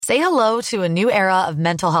Say hello to a new era of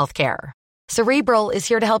mental health care. Cerebral is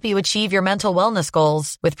here to help you achieve your mental wellness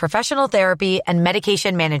goals with professional therapy and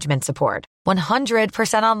medication management support.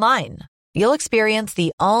 100% online. You'll experience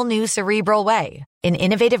the all-new Cerebral Way, an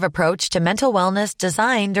innovative approach to mental wellness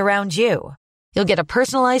designed around you. You'll get a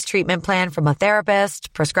personalized treatment plan from a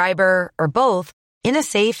therapist, prescriber, or both in a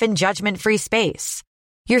safe and judgment-free space.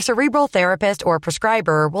 Your Cerebral therapist or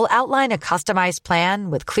prescriber will outline a customized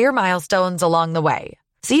plan with clear milestones along the way,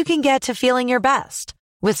 so you can get to feeling your best.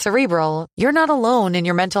 With Cerebral, you're not alone in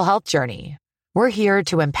your mental health journey. We're here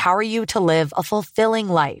to empower you to live a fulfilling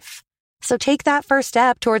life. So take that first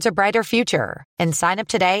step towards a brighter future and sign up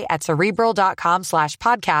today at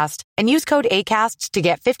Cerebral.com/podcast and use code ACAST to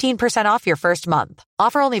get 15% off your first month.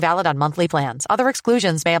 Offer only valid on monthly plans. Other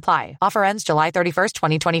exclusions may apply. Offer ends July 31st,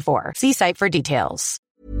 2024. See site for details.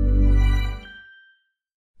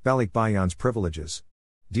 Balikbayan's privileges.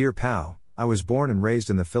 Dear PAO, I was born and raised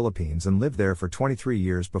in the Philippines and lived there for 23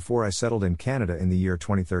 years before I settled in Canada in the year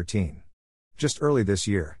 2013. Just early this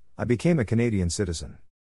year, I became a Canadian citizen.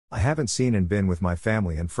 I haven't seen and been with my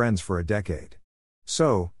family and friends for a decade.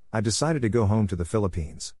 So, I decided to go home to the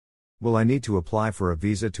Philippines. Will I need to apply for a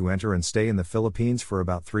visa to enter and stay in the Philippines for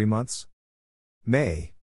about 3 months?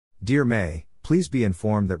 May. Dear May, please be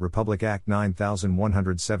informed that Republic Act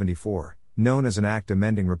 9174, known as an Act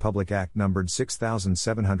amending Republic Act numbered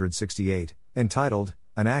 6768, entitled,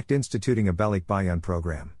 An Act Instituting a Balikbayan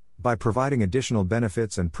Program, by providing additional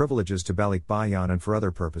benefits and privileges to Balikbayan and for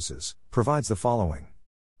other purposes, provides the following.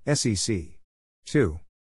 SEC. 2.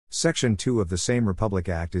 Section 2 of the same Republic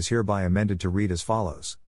Act is hereby amended to read as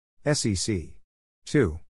follows. SEC.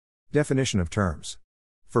 2. Definition of terms.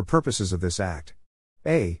 For purposes of this Act.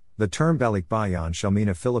 A. The term Balikbayan shall mean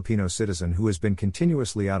a Filipino citizen who has been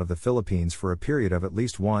continuously out of the Philippines for a period of at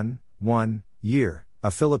least 1 year,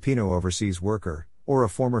 a Filipino overseas worker, or a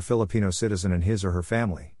former Filipino citizen and his or her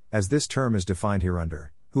family, as this term is defined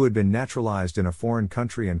hereunder, who had been naturalized in a foreign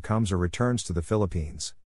country and comes or returns to the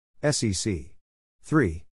Philippines. SEC.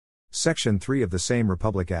 3. Section 3 of the same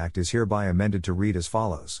Republic Act is hereby amended to read as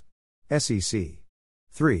follows. SEC.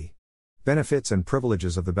 3. Benefits and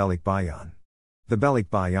privileges of the Balikbayan. The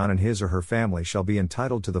Balikbayan and his or her family shall be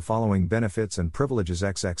entitled to the following benefits and privileges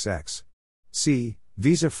XXX. C.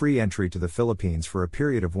 Visa-free entry to the Philippines for a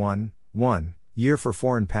period of 1 year for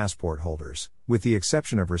foreign passport holders, with the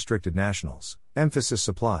exception of restricted nationals. Emphasis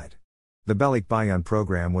supplied. The Balikbayan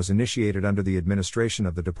program was initiated under the administration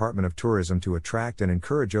of the Department of Tourism to attract and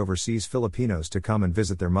encourage overseas Filipinos to come and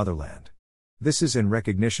visit their motherland. This is in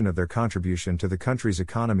recognition of their contribution to the country's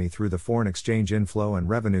economy through the foreign exchange inflow and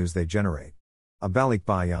revenues they generate. A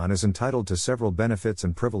Balikbayan is entitled to several benefits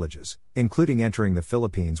and privileges, including entering the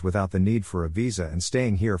Philippines without the need for a visa and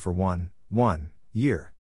staying here for 1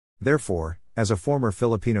 year. Therefore, as a former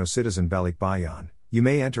Filipino citizen Balikbayan, you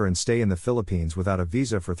may enter and stay in the Philippines without a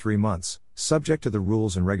visa for 3 months, subject to the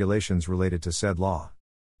rules and regulations related to said law.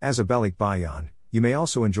 As a Balikbayan, you may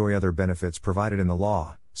also enjoy other benefits provided in the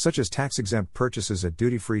law, such as tax-exempt purchases at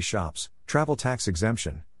duty-free shops, travel tax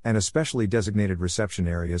exemption, and especially designated reception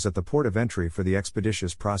areas at the port of entry for the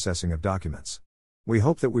expeditious processing of documents. We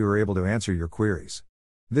hope that we were able to answer your queries.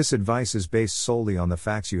 This advice is based solely on the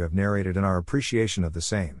facts you have narrated and our appreciation of the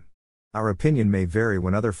same. Our opinion may vary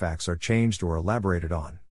when other facts are changed or elaborated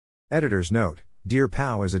on. Editor's note, Dear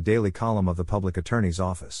PAO is a daily column of the Public Attorney's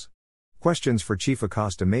Office. Questions for Chief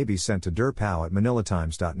Acosta may be sent to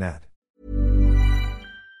dearpao@manilatimes.net.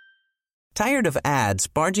 Tired of ads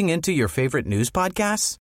barging into your favorite news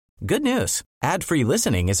podcasts? Good news. Ad-free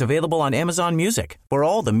listening is available on Amazon Music for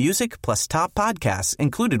all the music plus top podcasts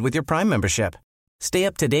included with your Prime membership. Stay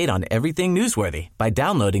up to date on everything newsworthy by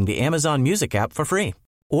downloading the Amazon Music app for free.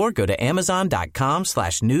 Or go to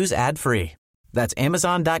amazon.com/news ad free. That's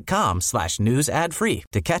amazon.com/news ad free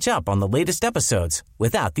to catch up on the latest episodes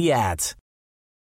without the ads.